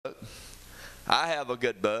I have a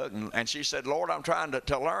good book. And she said, Lord, I'm trying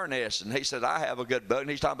to learn this. And he said, I have a good book. And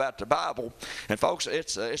he's talking about the Bible. And folks,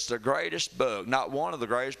 it's the greatest book. Not one of the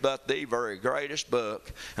greatest, but the very greatest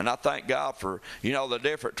book. And I thank God for, the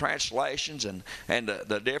different translations and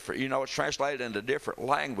the different, it's translated into different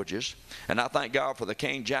languages. And I thank God for the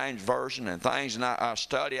King James Version and things. And I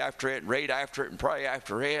study after it and read after it and pray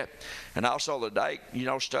after it. And also the day,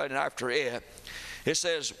 studying after it. It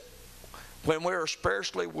says, when we're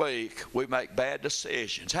spiritually weak, we make bad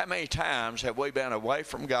decisions. How many times have we been away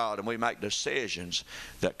from God and we make decisions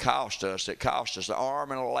that cost us? It cost us an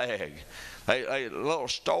arm and a leg. A little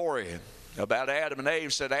story about Adam and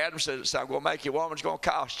Eve said, Adam said, I'm going to make you a woman, it's going to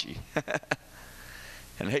cost you.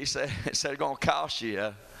 And he said, it's going to cost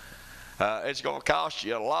you. It's going to cost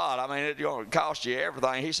you a lot. I mean, it's going to cost you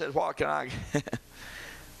everything. He said, what can I...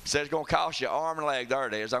 He says, it's going to cost you an arm and a leg. There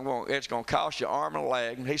it is. It's going to cost you an arm and a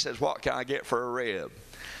leg. And he says, what can I get for a rib?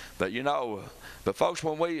 But but folks,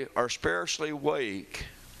 when we are spiritually weak,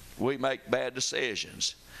 we make bad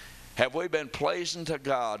decisions. Have we been pleasing to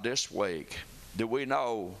God this week? Do we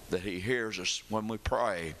know that He hears us when we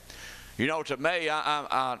pray? To me,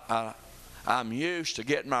 I'm used to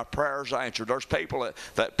getting my prayers answered. There's people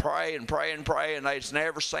that pray and pray and pray, and they just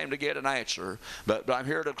never seem to get an answer. But I'm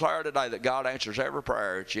here to declare today that God answers every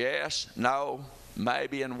prayer. It's yes, no,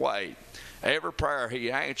 maybe, and wait. Every prayer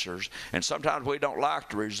He answers, and sometimes we don't like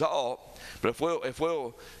the result. But if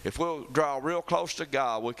we'll draw real close to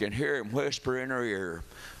God, we can hear Him whisper in our ear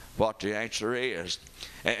what the answer is.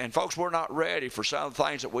 And folks, we're not ready for some of the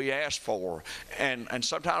things that we ask for. And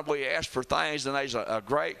sometimes we ask for things, and there's a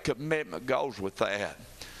great commitment goes with that.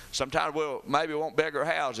 Sometimes we'll maybe want bigger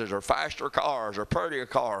houses or faster cars or prettier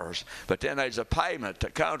cars, but then there's a payment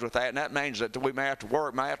that comes with that, and that means that we may have to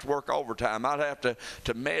work overtime, might have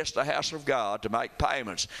to miss the house of God to make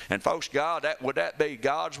payments. And folks, would that be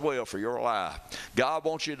God's will for your life? God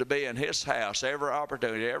wants you to be in His house every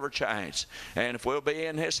opportunity, every chance. And if we'll be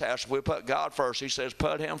in His house, if we put God first, He says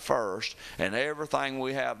put Him first, and everything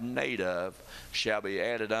we have need of shall be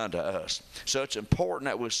added unto us. So it's important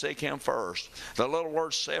that we seek Him first. The little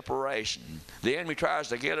word separation. The enemy tries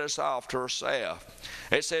to get us off to ourselves.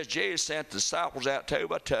 It says Jesus sent the disciples out 2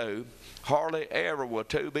 by 2. Hardly ever will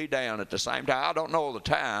 2 be down at the same time. I don't know the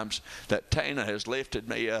times that Tina has lifted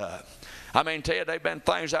me up. I mean, Ted, they've been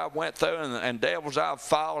things I've went through and devils I've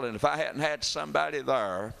fought, and if I hadn't had somebody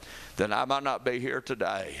there, then I might not be here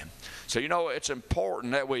today. So, it's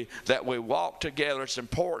important that we walk together. It's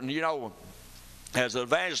important, as the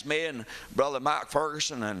evangelist, me and Brother Mike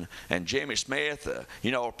Ferguson and Jimmy Smith,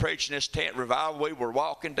 preaching this tent revival, we were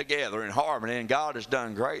walking together in harmony, and God has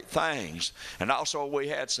done great things. And also we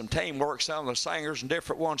had some teamwork, some of the singers and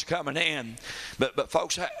different ones coming in. But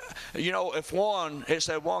folks, if it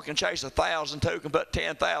said one can chase 1,000, 2 can put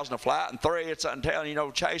 10,000 afloat, and 3, it's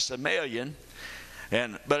until, chase 1,000,000.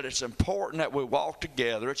 But it's important that we walk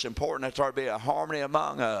together. It's important that there be a harmony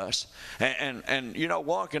among us. And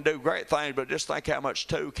one can do great things, but just think how much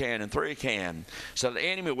 2 can and 3 can. So the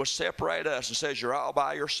enemy will separate us and says, you're all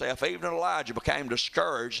by yourself. Even Elijah became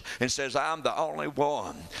discouraged and says, I'm the only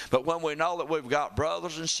one. But when we know that we've got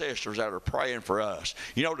brothers and sisters that are praying for us.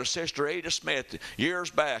 The sister Edith Smith,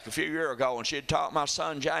 a few years ago, and she had taught my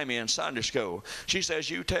son Jamie in Sunday school. She says,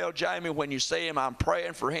 you tell Jamie when you see him, I'm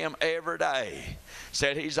praying for him every day.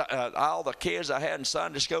 Said he's all the kids I had in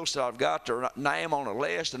Sunday school, said I've got their name on a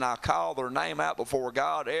list, and I call their name out before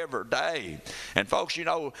God every day. And folks,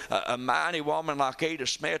 a mighty woman like Edith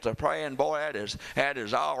Smith, a praying boy, that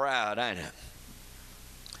is all right, ain't it?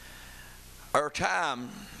 Our time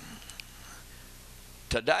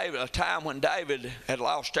to David, a time when David had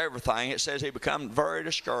lost everything, it says he became very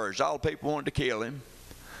discouraged. All the people wanted to kill him.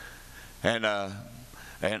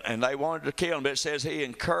 And they wanted to kill him, but it says he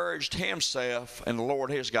encouraged himself in the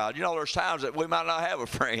Lord his God. There's times that we might not have a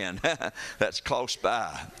friend that's close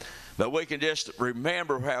by. But we can just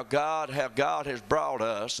remember how God has brought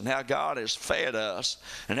us, and how God has fed us,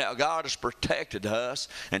 and how God has protected us,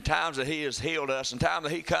 and times that He has healed us, and times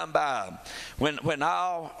that He come by. When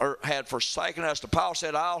all had forsaken us, Paul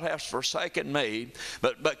said, all have forsaken me.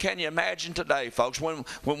 But can you imagine today, folks, when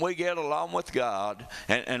we get along with God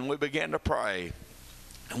and we begin to pray,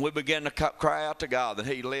 and we begin to cry out to God that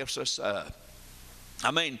He lifts us up. I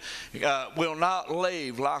mean, we'll not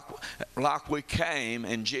leave like we came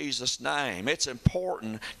in Jesus' name. It's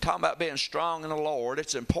important, talking about being strong in the Lord,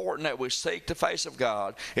 it's important that we seek the face of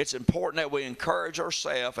God. It's important that we encourage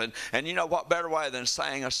ourselves. And you know what better way than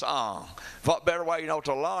sing a song? What better way,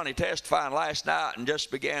 to Lonnie testifying last night and just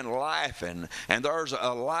began laughing. And there's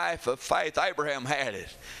a life of faith. Abraham had it.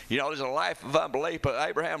 There's a life of unbelief, but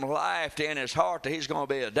Abraham laughed in his heart that he's going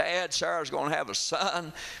to be a dad. Sarah's going to have a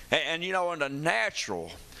son. And in the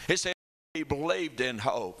natural, it said he believed in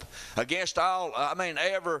hope. Against all,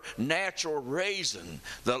 every natural reason,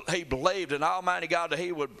 he believed in Almighty God that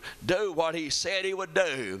he would do what he said he would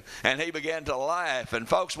do. And he began to laugh. And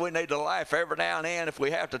folks, we need to laugh every now and then if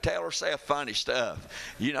we have to tell ourselves funny stuff.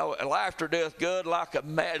 Laughter doeth good like a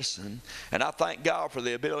medicine. And I thank God for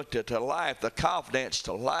the ability to laugh, the confidence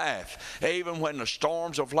to laugh, even when the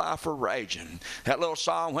storms of life are raging. That little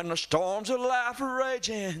song, when the storms of life are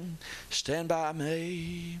raging, stand by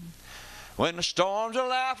me. When the storms of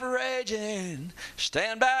life are raging,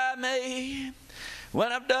 stand by me.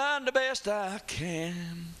 When I've done the best I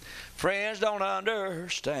can, friends don't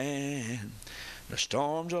understand. The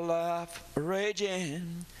storms of life are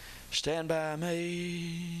raging, stand by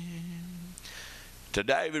me. To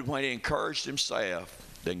David, when he encouraged himself,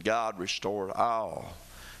 then God restored all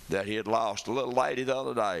that he had lost. A little lady the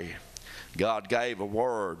other day, God gave a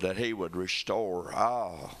word that he would restore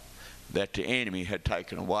all that the enemy had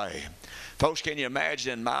taken away. Folks, can you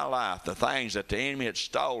imagine in my life the things that the enemy had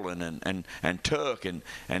stolen and took and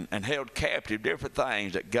held captive, different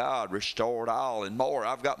things that God restored all and more.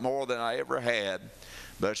 I've got more than I ever had,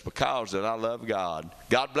 but it's because that I love God.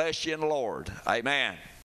 God bless you in the Lord. Amen.